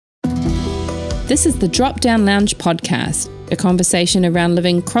This is the Drop Down Lounge podcast, a conversation around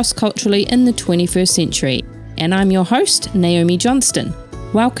living cross-culturally in the 21st century. And I'm your host, Naomi Johnston.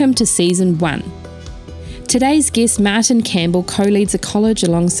 Welcome to Season 1. Today's guest, Martin Campbell, co-leads a college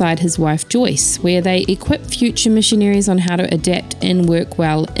alongside his wife Joyce, where they equip future missionaries on how to adapt and work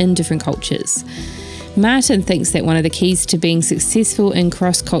well in different cultures. Martin thinks that one of the keys to being successful in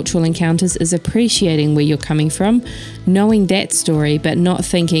cross-cultural encounters is appreciating where you're coming from, knowing that story, but not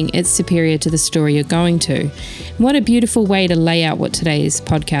thinking it's superior to the story you're going to. What a beautiful way to lay out what today's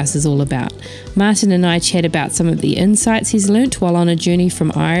podcast is all about. Martin and I chat about some of the insights he's learnt while on a journey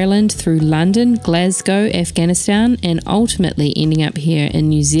from Ireland through London, Glasgow, Afghanistan, and ultimately ending up here in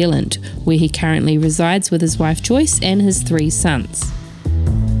New Zealand, where he currently resides with his wife Joyce and his 3 sons.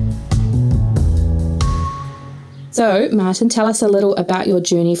 So, Martin, tell us a little about your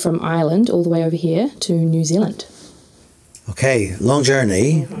journey from Ireland all the way over here to New Zealand. Okay, long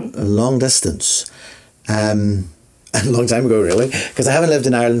journey, long distance. A long time ago, really, because I haven't lived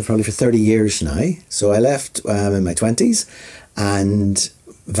in Ireland probably for 30 years now. So I left in my 20s and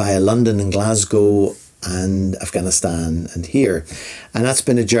via London and Glasgow and Afghanistan and here. And that's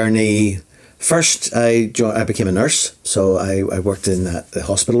been a journey. First, I became a nurse, so I worked in the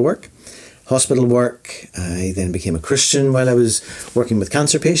hospital work. I then became a Christian while I was working with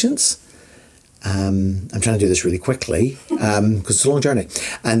cancer patients. I'm trying to do this really quickly because it's a long journey.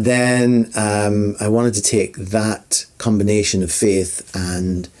 And then I wanted to take that combination of faith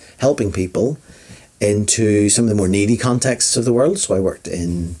and helping people into some of the more needy contexts of the world. So I worked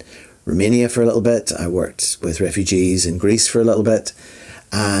in Romania for a little bit. I worked with refugees in Greece for a little bit.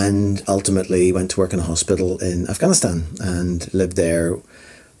 And ultimately went to work in a hospital in Afghanistan and lived there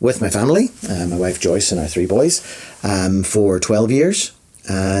with my family, my wife Joyce and our 3 boys, for 12 years.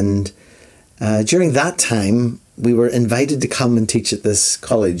 And during that time, we were invited to come and teach at this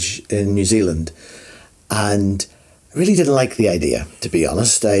college in New Zealand. And I really didn't like the idea, to be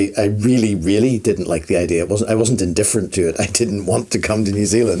honest. I really, really didn't like the idea. I wasn't indifferent to it. I didn't want to come to New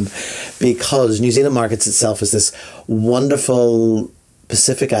Zealand because New Zealand markets itself as this wonderful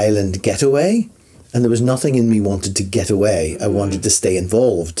Pacific Island getaway. And there was nothing in me wanted to get away. I wanted to stay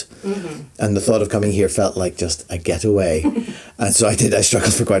involved. Mm-hmm. And the thought of coming here felt like just a getaway. And so I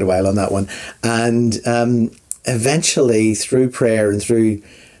struggled for quite a while on that one. And eventually, through prayer and through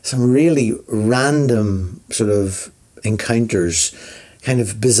some really random sort of encounters, kind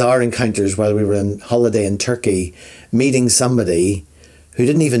of bizarre encounters while we were on holiday in Turkey, meeting somebody who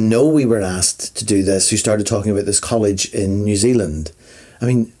didn't even know we were asked to do this, who started talking about this college in New Zealand. I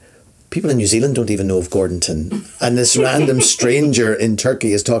mean, people in New Zealand don't even know of Gordonton. And this random stranger in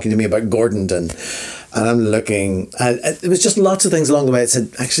Turkey is talking to me about Gordonton. And I'm looking, and it was just lots of things along the way. It said,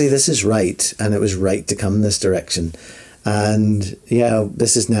 actually, this is right. And it was right to come this direction. And yeah,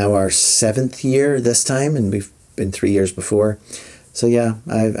 this is now our 7th year this time. And we've been 3 years before. So yeah,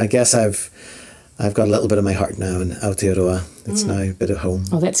 I guess I've got a little bit of my heart now in Aotearoa. It's now a bit of home.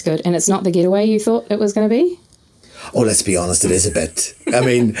 Oh, that's good. And it's not the getaway you thought it was going to be? Oh, let's be honest, it is a bit. I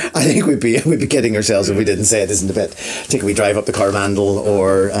mean, I think we'd be kidding ourselves if we didn't say it isn't a bit. Take a wee drive up the Coromandel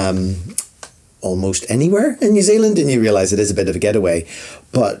or almost anywhere in New Zealand and you realise it is a bit of a getaway.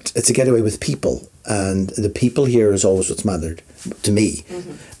 But it's a getaway with people. And the people here is always what's mattered to me.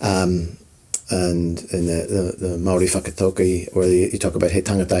 Mm-hmm. And in the Māori whakatauki, where you talk about he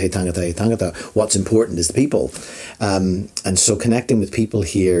tangata, what's important is the people. And so connecting with people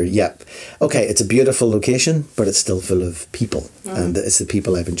here, yep. Okay, it's a beautiful location, but it's still full of people. And it's the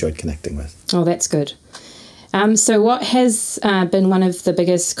people I've enjoyed connecting with. Oh, that's good. So what has been one of the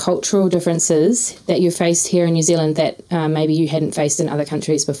biggest cultural differences that you faced here in New Zealand that maybe you hadn't faced in other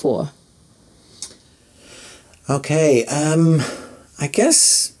countries before? Okay, I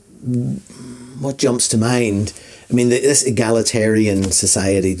guess what jumps to mind, I mean, this egalitarian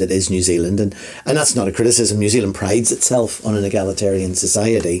society that is New Zealand, and that's not a criticism. New Zealand prides itself on an egalitarian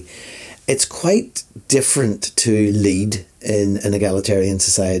society. It's quite different to lead in an egalitarian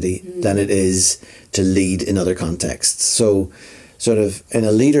society than it is to lead in other contexts. So sort of in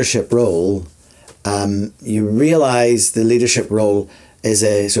a leadership role, you realise the leadership role is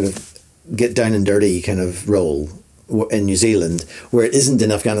a sort of get down and dirty kind of role in New Zealand, where it isn't in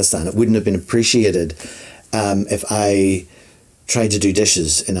Afghanistan. It wouldn't have been appreciated if I tried to do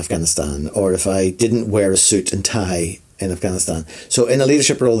dishes in Afghanistan or if I didn't wear a suit and tie in Afghanistan. So in a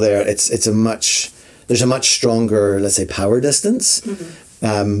leadership role there, there's a much stronger, let's say, power distance.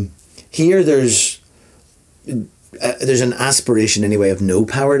 Mm-hmm. Here there's there's an aspiration anyway of no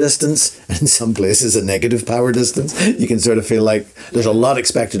power distance, and in some places a negative power distance. You can sort of feel like there's a lot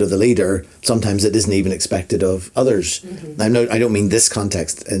expected of the leader. Sometimes it isn't even expected of others. I don't mean this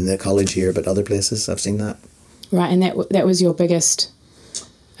context in the college here, but other places I've seen that. Right, and that was your biggest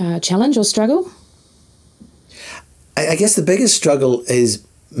challenge or struggle? I guess the biggest struggle is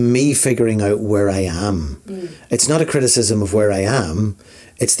me figuring out where I am. It's not a criticism of where I am.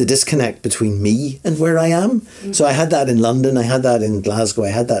 It's the disconnect between me and where I am. So I had that in London, I had that in Glasgow, I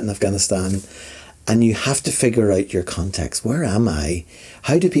had that in Afghanistan. And you have to figure out your context. Where am I?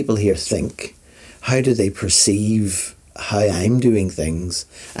 How do people here think? How do they perceive how I'm doing things?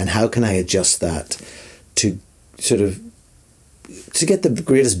 And how can I adjust that to get the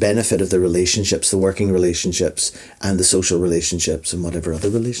greatest benefit of the relationships, the working relationships and the social relationships and whatever other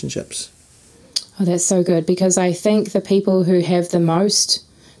relationships? Oh, that's so good, because I think the people who have the most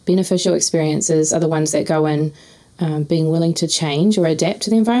beneficial experiences are the ones that go in being willing to change or adapt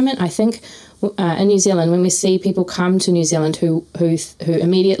to the environment. I think in New Zealand, when we see people come to New Zealand who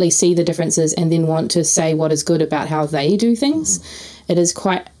immediately see the differences and then want to say what is good about how they do things, it is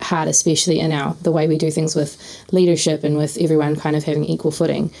quite hard, especially in the way we do things with leadership and with everyone kind of having equal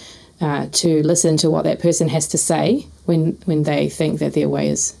footing, to listen to what that person has to say when they think that their way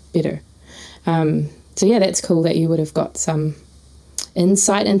is better. So yeah, that's cool that you would have got some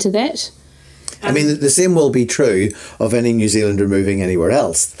insight into that. I mean, the same will be true of any New Zealander moving anywhere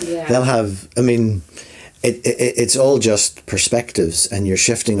else. Yeah. They'll have, I mean, it's all just perspectives, and you're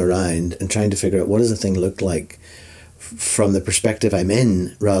shifting around and trying to figure out what does the thing look like from the perspective I'm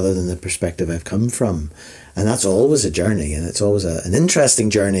in rather than the perspective I've come from. And that's always a journey, and it's always an interesting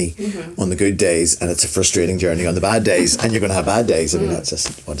journey on the good days, and it's a frustrating journey on the bad days, and you're going to have bad days. I mean, that's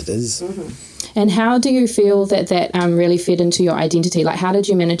just what it is. And how do you feel that really fed into your identity? Like, how did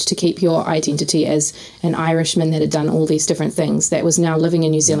you manage to keep your identity as an Irishman that had done all these different things, that was now living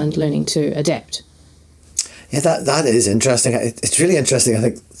in New Zealand, learning to adapt? Yeah, that is interesting. It's really interesting. I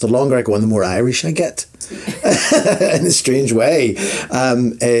think the longer I go on, the more Irish I get, in a strange way,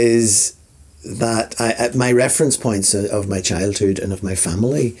 is that my reference points of my childhood and of my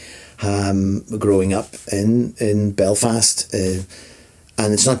family, growing up in Belfast,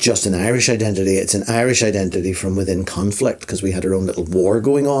 and it's not just an Irish identity, it's an Irish identity from within conflict, because we had our own little war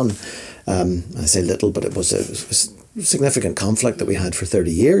going on. I say little, but it was a significant conflict that we had for 30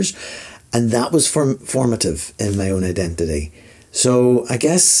 years. And that was formative in my own identity. So I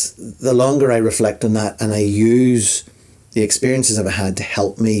guess the longer I reflect on that and I use the experiences I've had to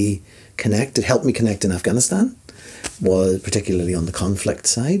help me connect, it helped me connect in Afghanistan, was particularly on the conflict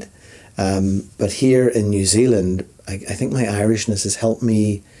side. But here in New Zealand, I think my Irishness has helped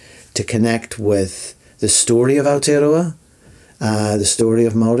me to connect with the story of Aotearoa, the story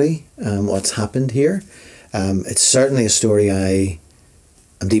of Māori, what's happened here. It's certainly a story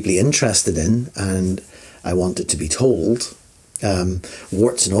I'm deeply interested in, and I want it to be told,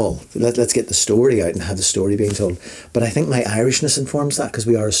 warts and all. Let's get the story out and have the story being told. But I think my Irishness informs that, because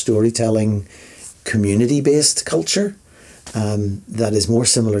we are a storytelling, community-based culture that is more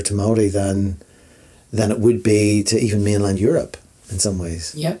similar to Māori than it would be to even mainland Europe in some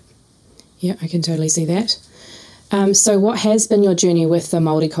ways. Yep. Yeah, I can totally see that. So what has been your journey with the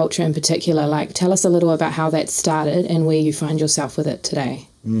Māori culture in particular? Like, tell us a little about how that started and where you find yourself with it today.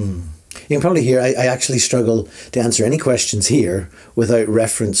 You can probably hear I actually struggle to answer any questions here without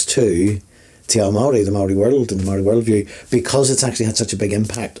reference to Te Ao Māori, the Māori world and the Māori worldview, because it's actually had such a big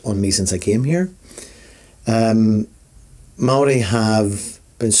impact on me since I came here. Māori have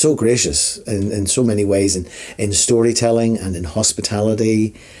been so gracious in so many ways, in storytelling and in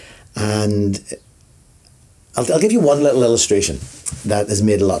hospitality. And I'll give you one little illustration that has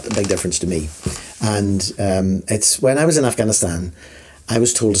made a big difference to me. And it's when I was in Afghanistan, I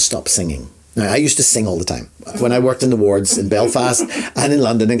was told to stop singing. Now, I used to sing all the time. When I worked in the wards in Belfast and in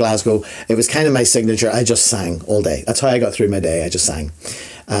London and Glasgow, it was kind of my signature. I just sang all day. That's how I got through my day. I just sang.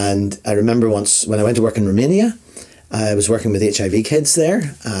 And I remember once when I went to work in Romania, I was working with HIV kids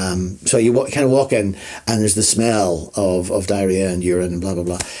there. So you kind of walk in and there's the smell of diarrhea and urine and blah, blah,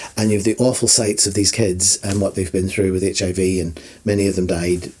 blah. And you have the awful sights of these kids and what they've been through with HIV, and many of them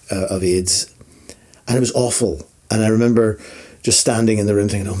died of AIDS. And it was awful. And I remember just standing in the room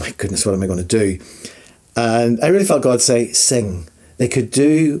thinking, oh my goodness, what am I going to do? And I really felt God say, sing. They could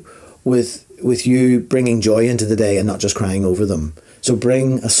do with you bringing joy into the day and not just crying over them. So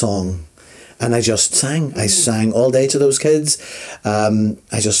bring a song. And I just sang. I sang all day to those kids.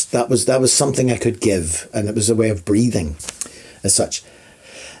 That was something I could give, and it was a way of breathing, as such.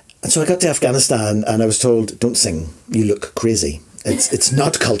 And so I got to Afghanistan, and I was told, "Don't sing. You look crazy. It's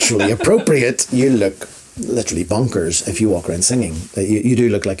not culturally appropriate. You look literally bonkers if you walk around singing. You do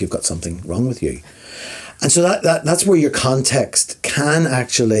look like you've got something wrong with you. And so that's where your context can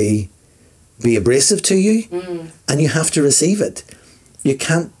actually be abrasive to you, and you have to receive it. You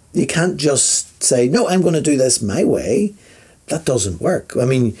can't just say, no, I'm going to do this my way. That doesn't work. I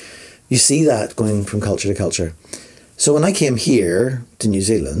mean, you see that going from culture to culture. So when I came here to New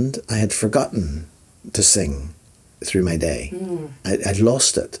Zealand, I had forgotten to sing through my day. I'd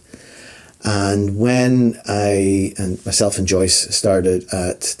lost it. And when and myself and Joyce started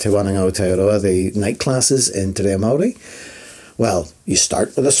at Te Wānanga o Aotearoa, the night classes in Te Reo Māori, well, you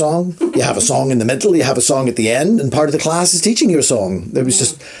start with a song, you have a song in the middle, you have a song at the end, and part of the class is teaching you a song. There was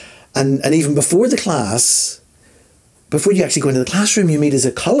just, and even before the class, before you actually go into the classroom, you meet as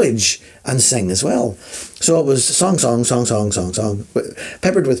a college and sing as well. So it was song,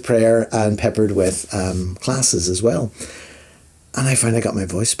 peppered with prayer and peppered with classes as well. And I finally got my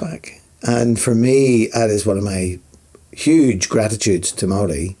voice back. And for me, that is one of my huge gratitudes to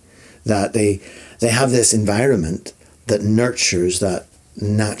Māori, that they have this environment that nurtures that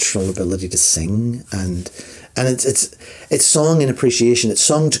natural ability to sing, and it's song in appreciation. It's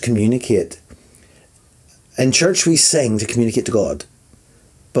song to communicate. In church, we sing to communicate to God,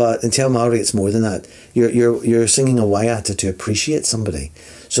 but in Te Ao Māori, it's more than that. You're singing a waiata to appreciate somebody.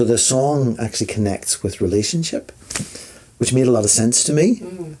 So the song actually connects with relationship, which made a lot of sense to me.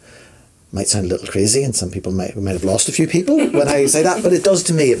 Might sound a little crazy, and some people might have lost a few people when I say that, but it does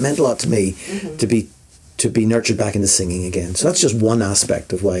to me. It meant a lot to me to be nurtured back into singing again. So that's just one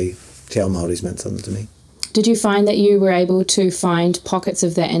aspect of why Te Ao Māori's meant something to me. Did you find that you were able to find pockets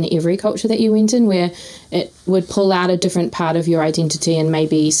of that in every culture that you went in, where it would pull out a different part of your identity and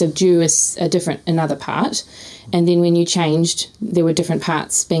maybe subdue another part, and then when you changed, there were different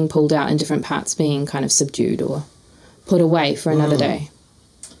parts being pulled out and different parts being kind of subdued or put away for another day?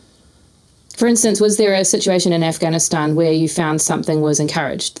 For instance, was there a situation in Afghanistan where you found something was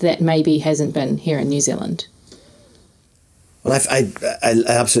encouraged that maybe hasn't been here in New Zealand? Well, I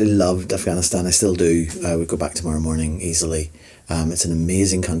absolutely loved Afghanistan. I still do. I would go back tomorrow morning easily. It's an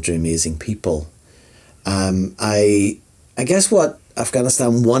amazing country, amazing people. I guess what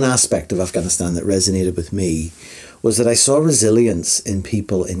one aspect of Afghanistan that resonated with me was that I saw resilience in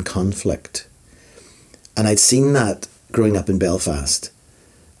people in conflict. And I'd seen that growing up in Belfast.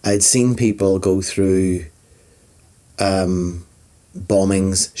 I'd seen people go through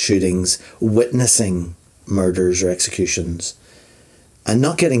bombings, shootings, witnessing murders or executions, and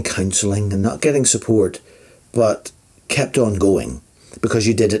not getting counselling and not getting support, but kept on going because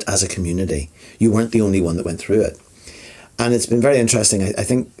you did it as a community. You weren't the only one that went through it. And it's been very interesting. I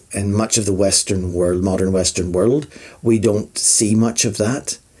think in much of the Western world, modern Western world, we don't see much of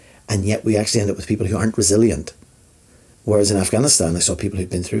that, and yet we actually end up with people who aren't resilient. Whereas in Afghanistan, I saw people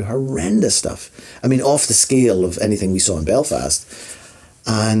who'd been through horrendous stuff. I mean, off the scale of anything we saw in Belfast.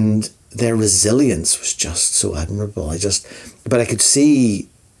 And their resilience was just so admirable. But I could see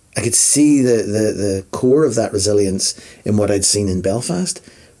the core of that resilience in what I'd seen in Belfast,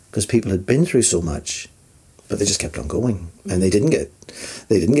 because people had been through so much, but they just kept on going, and they didn't get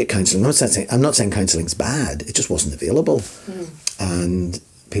counselling. I'm not saying counselling's bad. It just wasn't available, and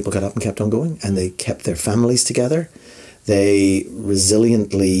people got up and kept on going, and they kept their families together. They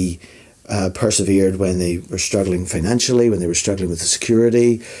resiliently persevered when they were struggling financially, when they were struggling with the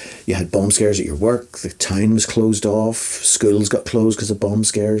security. You had bomb scares at your work, the town was closed off, schools got closed because of bomb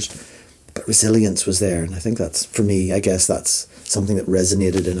scares, but resilience was there. And I think that's, for me, I guess that's something that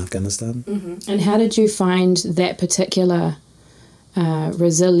resonated in Afghanistan. And how did you find that particular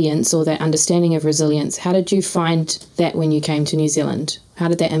resilience, or that understanding of resilience? How did you find that when you came to New Zealand? How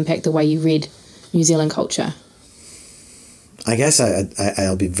did that impact the way you read New Zealand culture? I guess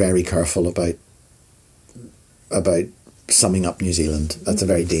I'll be very careful about summing up New Zealand. That's a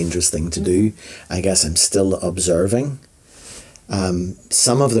very dangerous thing to do. I guess I'm still observing.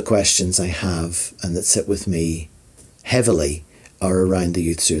 Some of the questions I have and that sit with me heavily are around the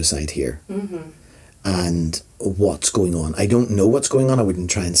youth suicide here and what's going on. I don't know what's going on. I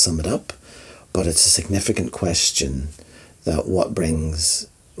wouldn't try and sum it up, but it's a significant question that what brings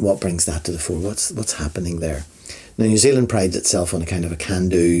that to the fore. What's happening there? Now, New Zealand prides itself on a kind of a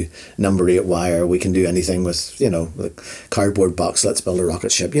can-do, number 8 wire. We can do anything with, the cardboard box. Let's build a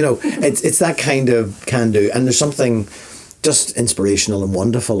rocket ship. It's that kind of can-do. And there's something just inspirational and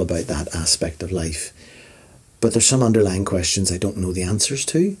wonderful about that aspect of life. But there's some underlying questions I don't know the answers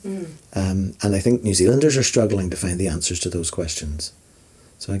to. And I think New Zealanders are struggling to find the answers to those questions.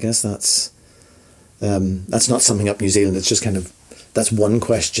 So I guess that's not summing up New Zealand. It's just that's one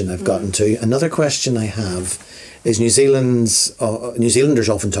question I've gotten to. Another question I have is New Zealanders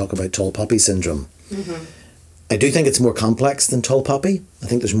often talk about tall poppy syndrome. I do think it's more complex than tall poppy. I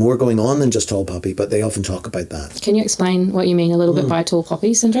think there's more going on than just tall poppy, but they often talk about that. Can you explain what you mean a little bit by tall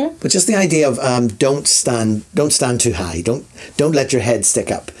poppy syndrome? But just the idea of don't stand too high. Don't let your head stick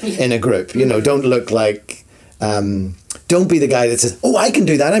up in a group. You know, don't look like don't be the guy that says, "Oh, I can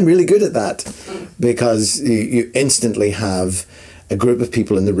do that. I'm really good at that," because you instantly have a group of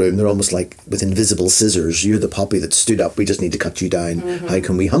people in the room. They're almost like with invisible scissors. You're the poppy that stood up. We just need to cut you down. How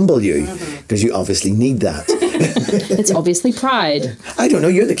can we humble you? Because you obviously need that. It's obviously pride. I don't know.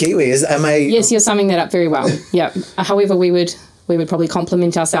 You're the Kiwi. Am I? Yes, you're summing that up very well. Yeah. However, we would probably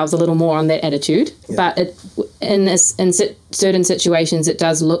compliment ourselves a little more on that attitude. Yeah. But in certain situations, it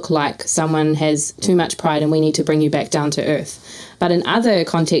does look like someone has too much pride and we need to bring you back down to earth. But in other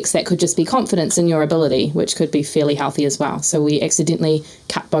contexts, that could just be confidence in your ability, which could be fairly healthy as well. So we accidentally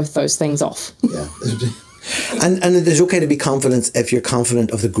cut both those things off. Yeah. And there's okay to be confident if you're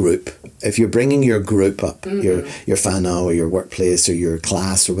confident of the group. If you're bringing your group up, your whānau or your workplace or your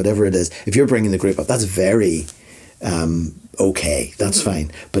class or whatever it is, if you're bringing the group up, that's very okay. That's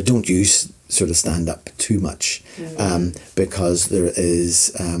fine. But don't you sort of stand up too much because there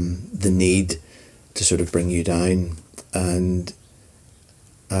is the need to sort of bring you down. And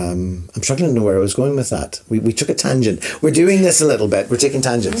I'm struggling to know where I was going with that. We took a tangent. We're doing this a little bit. We're taking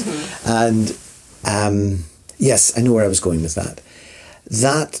tangents. And yes, I know where I was going with that.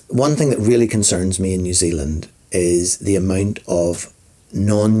 That one thing that really concerns me in New Zealand is the amount of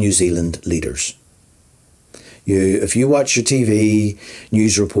non-New Zealand leaders. If you watch your TV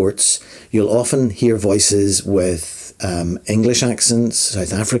news reports, you'll often hear voices with English accents,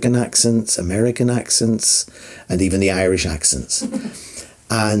 South African accents, American accents, and even the Irish accents.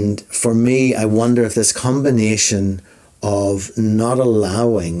 And for me, I wonder if this combination of not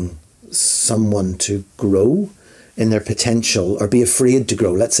allowing someone to grow in their potential or be afraid to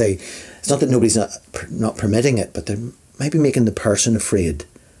grow. Let's say, it's not that nobody's not permitting it, but they might be making the person afraid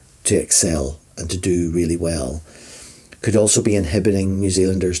to excel and to do really well. Could also be inhibiting New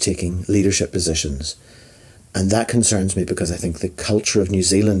Zealanders taking leadership positions. And that concerns me because I think the culture of New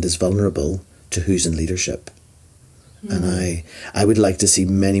Zealand is vulnerable to who's in leadership. And I would like to see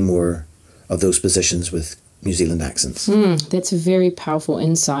many more of those positions with New Zealand accents. That's a very powerful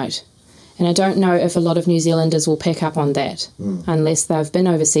insight. And I don't know if a lot of New Zealanders will pick up on that unless they've been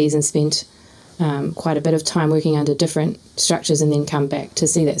overseas and spent quite a bit of time working under different structures and then come back to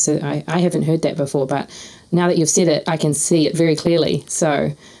see that. So I haven't heard that before, but now that you've said it, I can see it very clearly.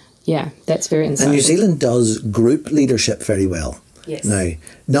 So, yeah, that's very insightful. And New Zealand does group leadership very well. Yes. Now,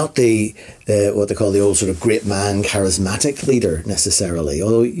 not the what they call the old sort of great man, charismatic leader necessarily,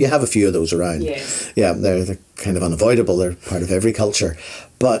 although you have a few of those around. Yes. Yeah, they're kind of unavoidable. They're part of every culture.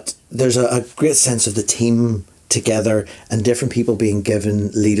 But there's a great sense of the team together and different people being given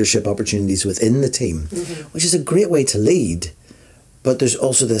leadership opportunities within the team, which is a great way to lead. But there's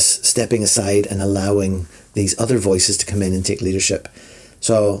also this stepping aside and allowing these other voices to come in and take leadership.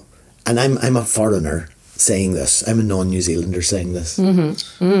 So, and I'm a foreigner saying this. I'm a non-New Zealander saying this. A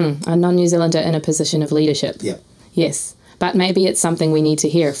non-New Zealander in a position of leadership. Yeah. Yes. But maybe it's something we need to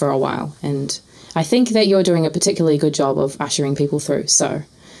hear for a while. And I think that you're doing a particularly good job of ushering people through. So,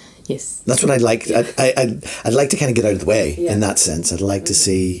 yes. That's what I'd like. I'd like to kind of get out of the way in that sense. I'd like to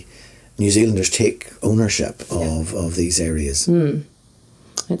see New Zealanders take ownership of these areas.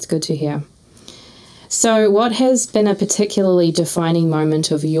 That's good to hear. So what has been a particularly defining moment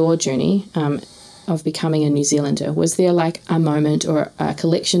of your journey of becoming a New Zealander? Was there like a moment or a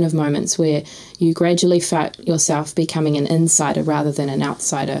collection of moments where you gradually felt yourself becoming an insider rather than an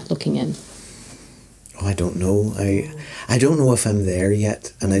outsider looking in? Oh, I don't know. I don't know if I'm there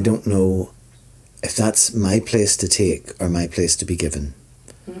yet, and I don't know if that's my place to take or my place to be given.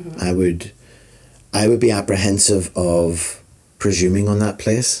 I would be apprehensive of presuming on that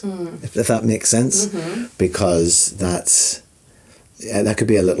place, if that makes sense, because that could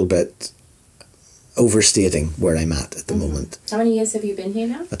be a little bit overstating where I'm at the moment. How many years have you been here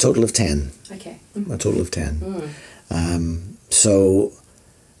now? A total of 10. Okay. A total of 10. So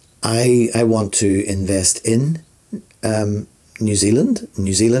I want to invest in New Zealand,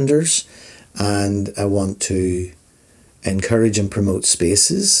 New Zealanders, and I want to encourage and promote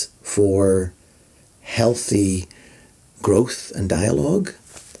spaces for healthy growth and dialogue.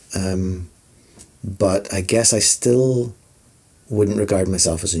 But I guess I still wouldn't regard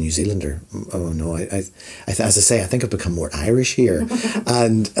myself as a New Zealander. Oh no, as I say, I think I've become more Irish here.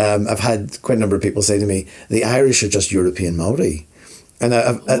 And I've had quite a number of people say to me, the Irish are just European Maori. And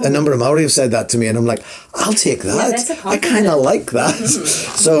a number of Maori have said that to me, and I'm like, I'll take that. Yeah, that's a compliment. I kind of like that.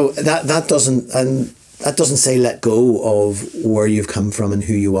 So that doesn't, and that doesn't say let go of where you've come from and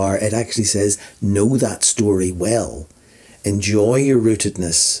who you are. It actually says know that story well. Enjoy your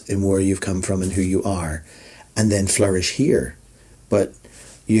rootedness in where you've come from and who you are, and then flourish here. But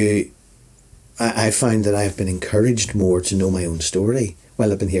I find that I've been encouraged more to know my own story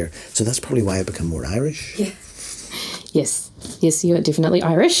while I've been here. So that's probably why I've become more Irish. Yeah. Yes, you are definitely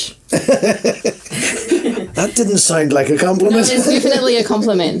Irish. That didn't sound like a compliment. No, it's definitely a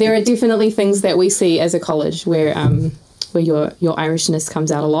compliment. There are definitely things that we see as a college where your Irishness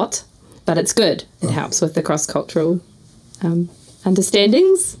comes out a lot, but it's good. It helps with the cross-cultural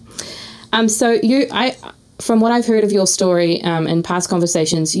understandings. So from what I've heard of your story in past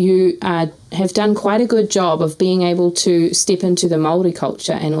conversations, you have done quite a good job of being able to step into the Māori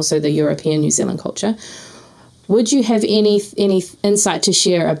culture and also the European New Zealand culture. Would you have any insight to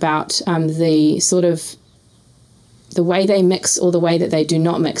share about the sort of the way they mix or the way that they do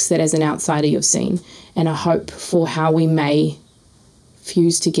not mix that as an outsider you've seen, and a hope for how we may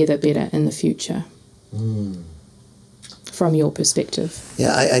fuse together better in the future from your perspective?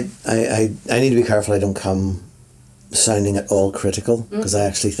 Yeah, I need to be careful I don't come sounding at all critical, because I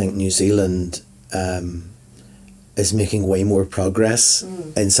actually think New Zealand is making way more progress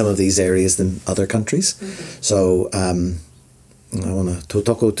in some of these areas than other countries. So I want to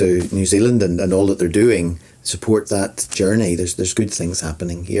tautoko to New Zealand and all that they're doing, support that journey. There's good things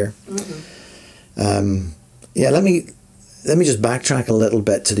happening here. Let me just backtrack a little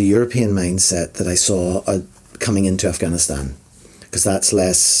bit to the European mindset that I saw coming into Afghanistan, because that's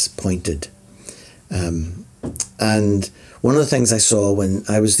less pointed. And one of the things I saw when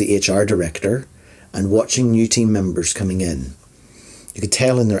I was the HR director and watching new team members coming in, you could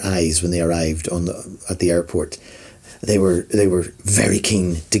tell in their eyes when they arrived at the airport, they were very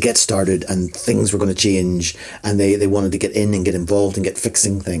keen to get started, and things were going to change, and they wanted to get in and get involved and get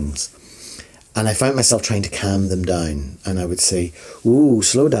fixing things. And I found myself trying to calm them down, and I would say, "Ooh,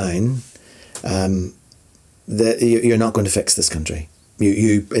 slow down. You're not going to fix this country.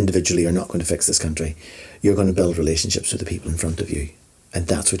 You individually are not going to fix this country. You're going to build relationships with the people in front of you, and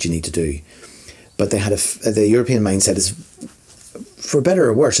that's what you need to do." But they had the European mindset is, for better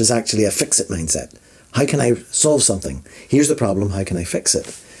or worse, is actually a fix-it mindset. How can I solve something? Here's the problem. How can I fix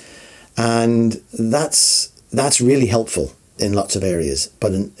it? And that's really helpful in lots of areas.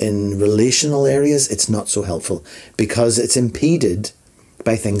 But in relational areas, it's not so helpful, because it's impeded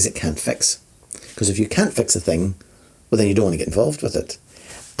by things it can't fix. Because if you can't fix a thing, well, then you don't want to get involved with it.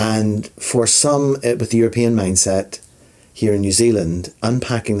 And for some, with the European mindset here in New Zealand,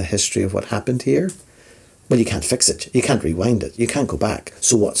 unpacking the history of what happened here, well, you can't fix it. You can't rewind it. You can't go back.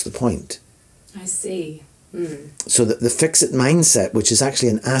 So what's the point? I see. So the fix-it mindset, which is actually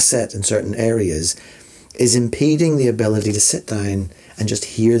an asset in certain areas, is impeding the ability to sit down and just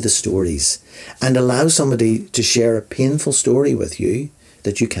hear the stories and allow somebody to share a painful story with you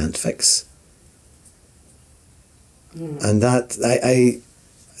that you can't fix. And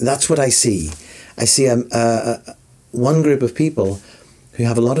that's what I see. I see one group of people who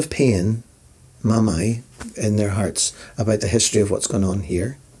have a lot of pain, mamai, in their hearts about the history of what's going on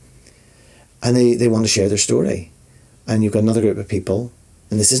here. And they want to share their story. And you've got another group of people,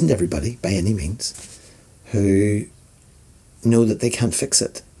 and this isn't everybody by any means, who know that they can't fix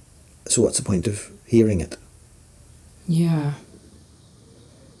it. So what's the point of hearing it? Yeah.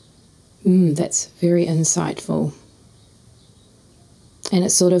 That's very insightful. And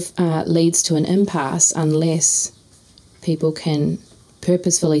it sort of leads to an impasse unless people can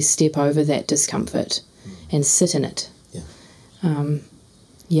purposefully step over that discomfort and sit in it.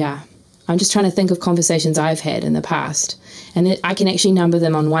 Yeah. I'm just trying to think of conversations I've had in the past, and I can actually number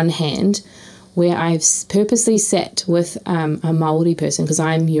them on one hand, where I've purposely sat with a Māori person, because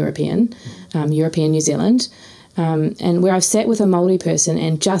I'm European New Zealand, and where I've sat with a Māori person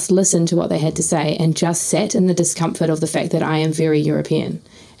and just listened to what they had to say and just sat in the discomfort of the fact that I am very European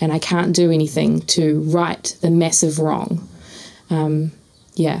and I can't do anything to right the massive wrong.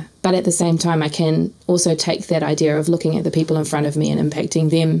 But at the same time, I can also take that idea of looking at the people in front of me and impacting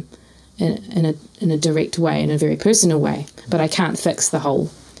them in a direct way, in a very personal way, but I can't fix the whole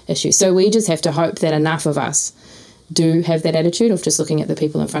issue. So we just have to hope that enough of us do have that attitude of just looking at the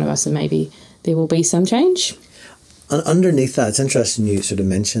people in front of us, and maybe there will be some change. Underneath that, it's interesting you sort of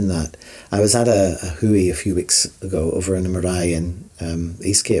mentioned that. I was at a hui a few weeks ago over in a marae in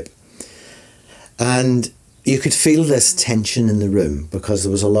East Cape, and you could feel this tension in the room because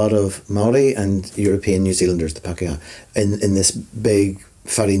there was a lot of Māori and European New Zealanders, the Pākehā, in this big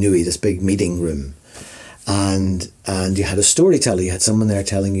whare nui, this big meeting room. And you had a storyteller, you had someone there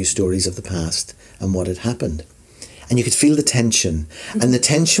telling you stories of the past and what had happened. And you could feel the tension. And the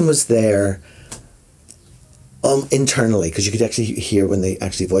tension was there internally, because you could actually hear when they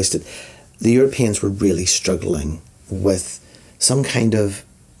actually voiced it, the Europeans were really struggling with some kind of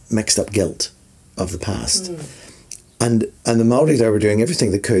mixed up guilt of the past. And the Maori there were doing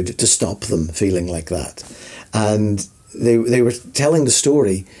everything they could to stop them feeling like that. And they were telling the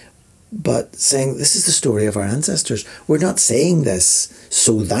story, but saying, this is the story of our ancestors. We're not saying this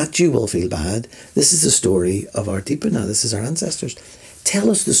so that you will feel bad. This is the story of our tipuna. This is our ancestors.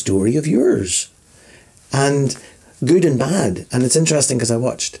 Tell us the story of yours. And good and bad. And it's interesting because I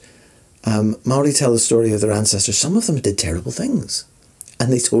watched Maori tell the story of their ancestors. Some of them did terrible things.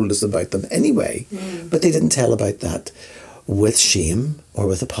 And they told us about them anyway. But they didn't tell about that with shame or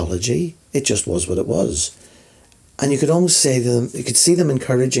with apology. It just was what it was. And you could almost say to them, you could see them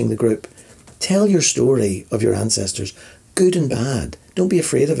encouraging the group, tell your story of your ancestors, good and bad. Don't be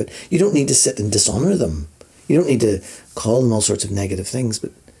afraid of it. You don't need to sit and dishonour them. You don't need to call them all sorts of negative things,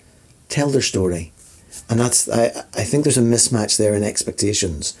 but tell their story. And that's, I think there's a mismatch there in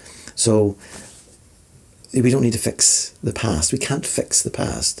expectations. So we don't need to fix the past. We can't fix the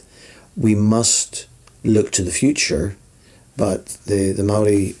past. We must look to the future. But the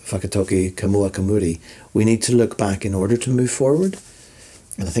Māori whakatoki ka mua ka muri, we need to look back in order to move forward.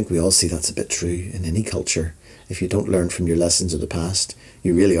 And I think we all see that's a bit true in any culture. If you don't learn from your lessons of the past,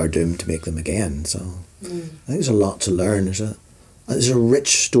 you really are doomed to make them again. So I think there's a lot to learn. There's a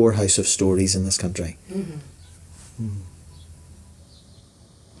rich storehouse of stories in this country.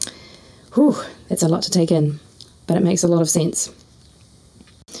 Whew, that's a lot to take in, but it makes a lot of sense.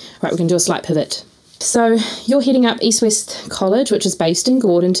 Right, we're going to do a slight pivot. So you're heading up East West College, which is based in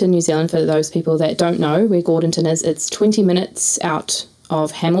Gordonton, New Zealand. For those people that don't know where Gordonton is, it's 20 minutes out of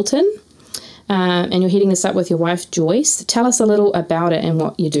Hamilton. And you're heading this up with your wife, Joyce. Tell us a little about it and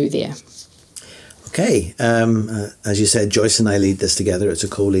what you do there. Okay. As you said, Joyce and I lead this together. It's a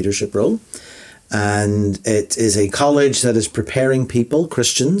co-leadership role. And it is a college that is preparing people,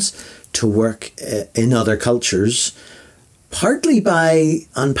 Christians, to work in other cultures, partly by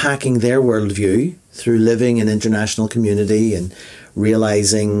unpacking their worldview through living in international community and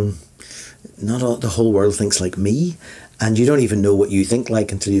realising not all, the whole world thinks like me, and you don't even know what you think like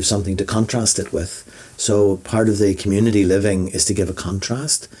until you have something to contrast it with. So part of the community living is to give a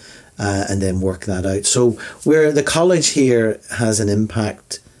contrast and then work that out. So where the college here has an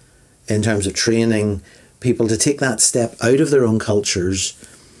impact in terms of training people to take that step out of their own cultures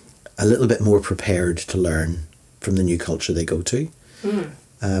a little bit more prepared to learn from the new culture they go to.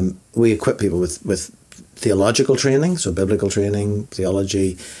 We equip people with theological training, so biblical training,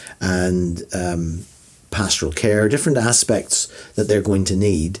 theology, and pastoral care, different aspects that they're going to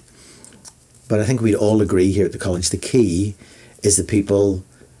need. But I think we'd all agree here at the college, the key is that people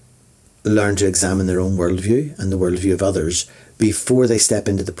learn to examine their own worldview and the worldview of others before they step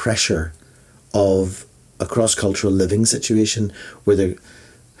into the pressure of a cross-cultural living situation where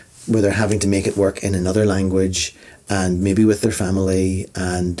they're having to make it work in another language and maybe with their family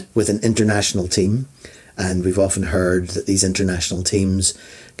and with an international team. And we've often heard that these international teams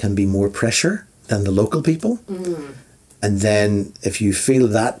can be more pressure than the local people. And then if you feel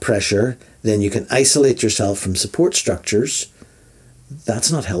that pressure, then you can isolate yourself from support structures.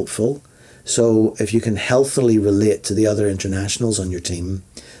 That's not helpful. So if you can healthily relate to the other internationals on your team,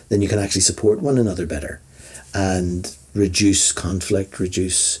 then you can actually support one another better and reduce conflict,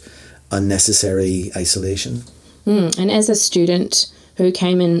 reduce unnecessary isolation. And as a student who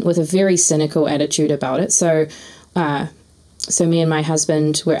came in with a very cynical attitude about it, so me and my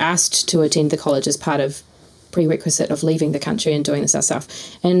husband were asked to attend the college as part of prerequisite of leaving the country and doing this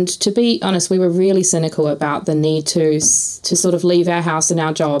ourselves. And to be honest, we were really cynical about the need to sort of leave our house and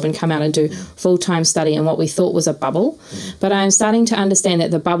our job and come out and do full-time study in what we thought was a bubble. But I'm starting to understand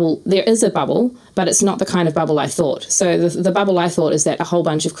that there is a bubble, but it's not the kind of bubble I thought. So the bubble I thought is that a whole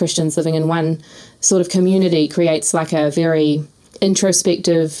bunch of Christians living in one sort of community creates like a very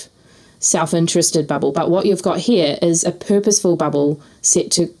introspective, self-interested bubble. But what you've got here is a purposeful bubble set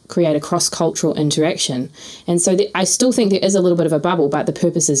to create a cross-cultural interaction. And so I still think there is a little bit of a bubble, but the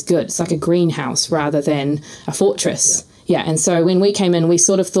purpose is good. It's like a greenhouse rather than a fortress. Yeah, and so when we came in, we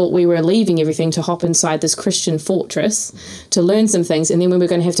sort of thought we were leaving everything to hop inside this Christian fortress to learn some things, and then we were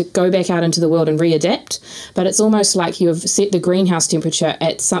going to have to go back out into the world and readapt. But it's almost like you have set the greenhouse temperature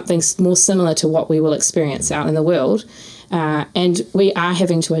at something more similar to what we will experience out in the world. And we are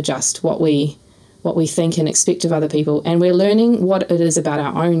having to adjust what we think and expect of other people, and we're learning what it is about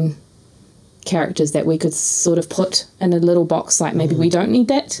our own characters that we could sort of put in a little box, like maybe we don't need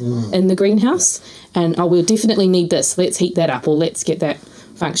that in the greenhouse, and we'll definitely need this, let's heat that up, or let's get that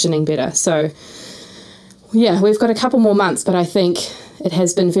functioning better. So yeah, we've got a couple more months, but I think it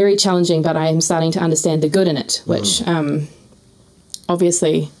has been very challenging, but I am starting to understand the good in it, which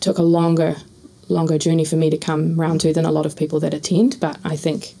obviously took a longer journey for me to come round to than a lot of people that attend, but I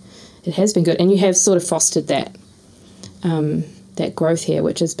think it has been good. And you have sort of fostered that growth here,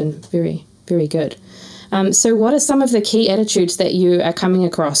 which has been very, very good. So what are some of the key attitudes that you are coming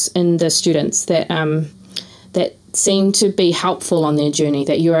across in the students that seem to be helpful on their journey,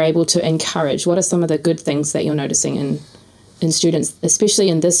 that you are able to encourage? What are some of the good things that you're noticing in students, especially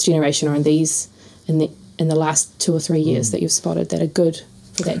in this generation or in the last 2 or 3 years that you've spotted that are good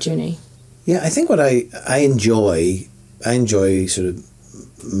for that journey? Yeah, I think what I enjoy sort of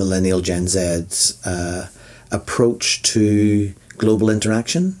millennial Gen Z's approach to global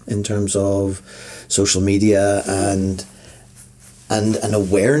interaction in terms of social media and an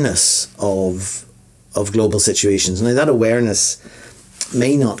awareness of global situations. Now, that awareness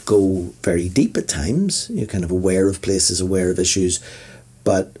may not go very deep at times. You're kind of aware of places, aware of issues,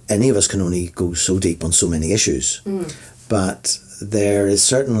 but any of us can only go so deep on so many issues. But there is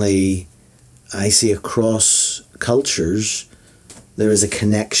certainly, I see across cultures, there is a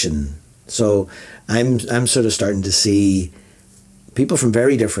connection. So I'm sort of starting to see people from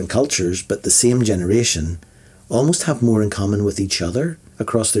very different cultures, but the same generation, almost have more in common with each other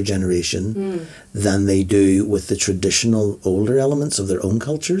across their generation than they do with the traditional older elements of their own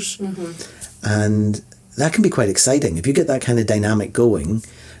cultures. And that can be quite exciting. If you get that kind of dynamic going,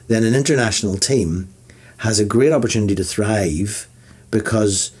 then an international team has a great opportunity to thrive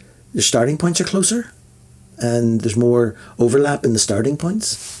because the starting points are closer and there's more overlap in the starting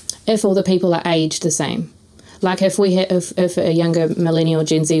points. If all the people are aged the same. Like if a younger millennial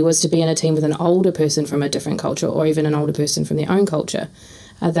Gen Z was to be in a team with an older person from a different culture or even an older person from their own culture,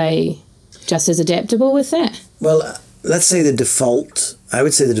 are they just as adaptable with that? Well, let's say I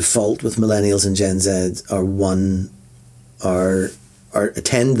would say the default with millennials and Gen Z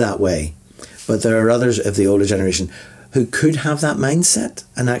tend that way. But there are others of the older generation who could have that mindset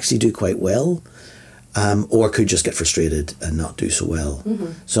and actually do quite well. Or could just get frustrated and not do so well.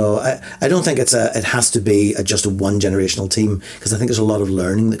 So I don't think it has to be just a one generational team, because I think there's a lot of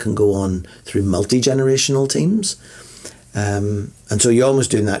learning that can go on through multi-generational teams. And so you're almost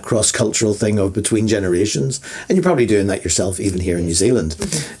doing that cross-cultural thing of between generations, and you're probably doing that yourself even here in New Zealand.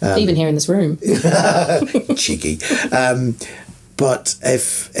 Even here in this room. Cheeky. But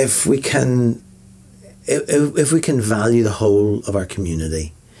if we can value the whole of our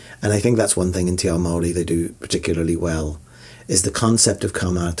community, and I think that's one thing in Te Ao Māori they do particularly well, is the concept of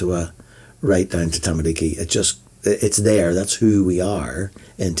Kaumātua right down to Tamariki. It's there. That's who we are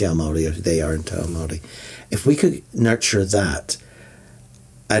in Te Ao Māori, or they are in Te Ao Māori. If we could nurture that,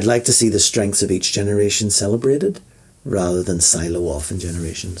 I'd like to see the strengths of each generation celebrated rather than silo off in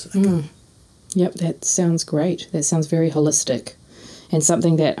generations. Yep, that sounds great. That sounds very holistic. And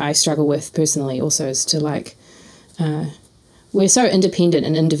something that I struggle with personally also is to we're so independent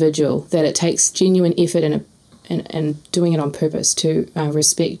and individual that it takes genuine effort and doing it on purpose to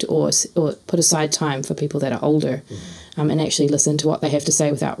respect or put aside time for people that are older and actually listen to what they have to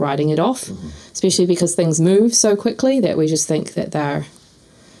say without writing it off, especially because things move so quickly that we just think that they're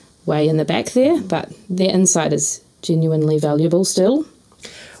way in the back there, but their insight is genuinely valuable still.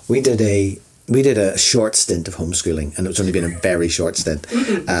 We did a short stint of homeschooling, and it's only been a very short stint,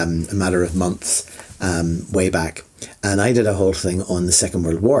 a matter of months, way back. And I did a whole thing on the Second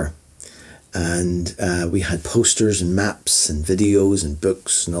World War. And we had posters and maps and videos and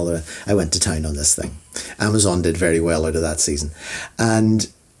books and all that. I went to town on this thing. Amazon did very well out of that season.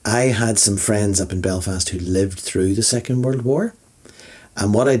 And I had some friends up in Belfast who lived through the Second World War.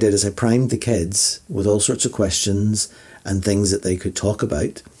 And what I did is I primed the kids with all sorts of questions and things that they could talk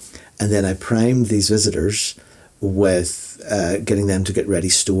about. And then I primed these visitors with getting them to get ready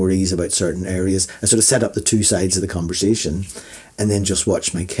stories about certain areas. I sort of set up the two sides of the conversation and then just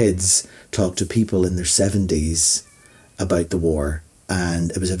watched my kids talk to people in their 70s about the war. And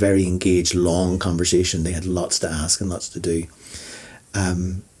it was a very engaged, long conversation. They had lots to ask and lots to do.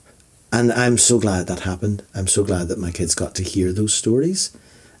 And I'm so glad that happened. I'm so glad that my kids got to hear those stories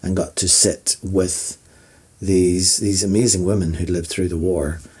and got to sit with these amazing women who'd lived through the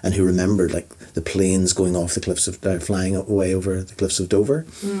war and who remembered the planes going off the cliffs of flying away over the cliffs of Dover,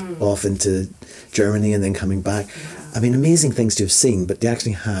 off into Germany and then coming back. I mean, amazing things to have seen, but to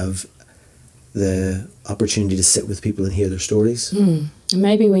actually have the opportunity to sit with people and hear their stories.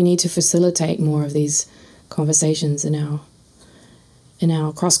 Maybe we need to facilitate more of these conversations in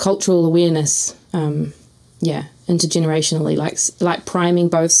our cross-cultural awareness, intergenerationally, like priming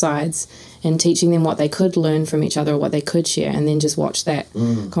both sides and teaching them what they could learn from each other or what they could share, and then just watch that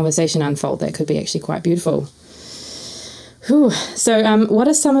conversation unfold. That could be actually quite beautiful. Whew. So what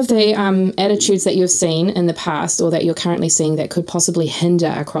are some of the attitudes that you've seen in the past or that you're currently seeing that could possibly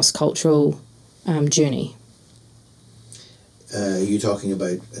hinder a cross-cultural journey? Are you talking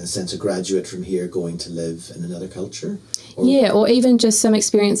about, in a sense, a graduate from here going to live in another culture? Or even just some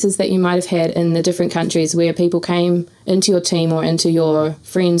experiences that you might have had in the different countries where people came into your team or into your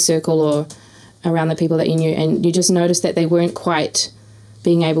friend circle or around the people that you knew, and you just noticed that they weren't quite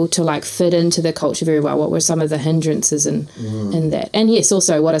being able to like fit into the culture very well. What were some of the hindrances in that? And yes,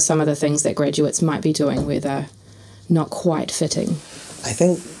 also, what are some of the things that graduates might be doing where they're not quite fitting?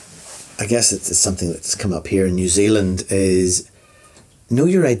 I guess it's something that's come up here in New Zealand is know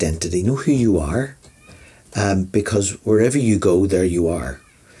your identity, know who you are, because wherever you go, there you are.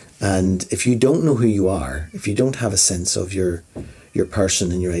 And if you don't know who you are, if you don't have a sense of your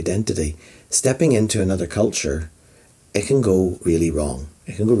person and your identity, stepping into another culture, it can go really wrong.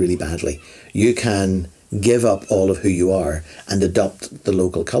 It can go really badly. You can give up all of who you are and adopt the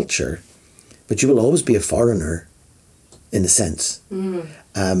local culture, but you will always be a foreigner in a sense.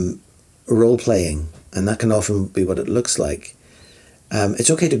 Role playing, and that can often be what it looks like. It's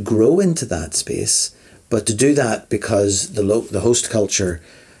okay to grow into that space, but to do that because the host culture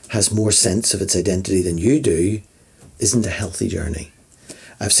has more sense of its identity than you do isn't a healthy journey.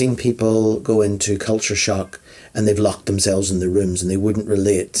 I've seen people go into culture shock and they've locked themselves in their rooms and they wouldn't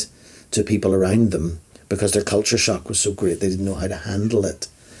relate to people around them because their culture shock was so great they didn't know how to handle it.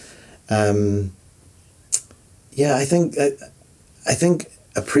 I think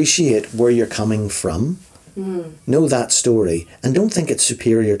appreciate where you're coming from. Know that story and don't think it's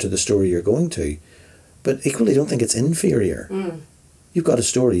superior to the story you're going to, but equally don't think it's inferior. You've got a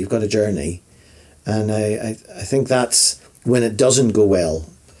story, you've got a journey, and I think that's when it doesn't go well.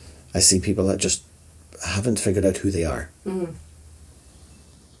 I see people that just haven't figured out who they are.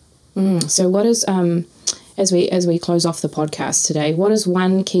 So what is as we close off the podcast today, what is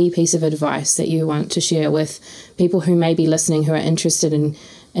one key piece of advice that you want to share with people who may be listening who are interested in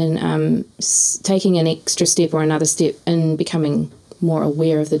taking an extra step or another step in becoming more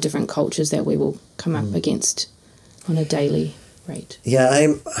aware of the different cultures that we will come up against on a daily rate?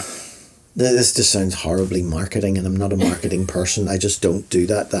 Yeah, this just sounds horribly marketing, and I'm not a marketing person. I just don't do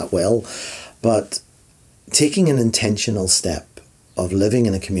that well. But taking an intentional step of living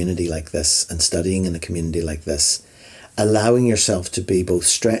in a community like this and studying in a community like this, allowing yourself to be both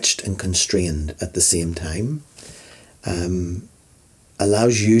stretched and constrained at the same time,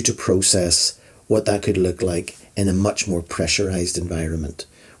 allows you to process what that could look like in a much more pressurized environment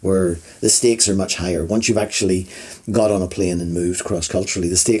where the stakes are much higher. Once you've actually got on a plane and moved cross-culturally,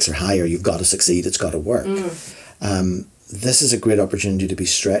 the stakes are higher. You've got to succeed. It's got to work. This is a great opportunity to be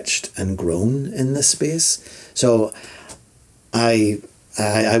stretched and grown in this space. So I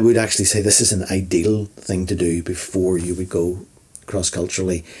would actually say this is an ideal thing to do before you would go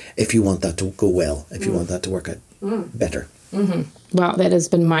cross-culturally if you want that to go well, if you want that to work out better. Well, that has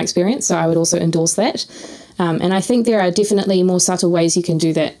been my experience, so I would also endorse that. And I think there are definitely more subtle ways you can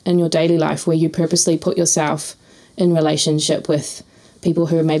do that in your daily life where you purposely put yourself in relationship with people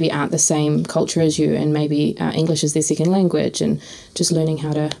who maybe aren't the same culture as you and maybe English is their second language, and just learning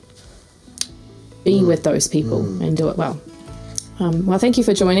how to be with those people and do it well. Well, thank you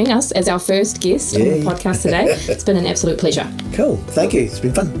for joining us as our first guest on the podcast today. It's been an absolute pleasure. Cool. Thank you. It's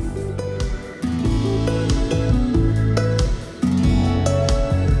been fun.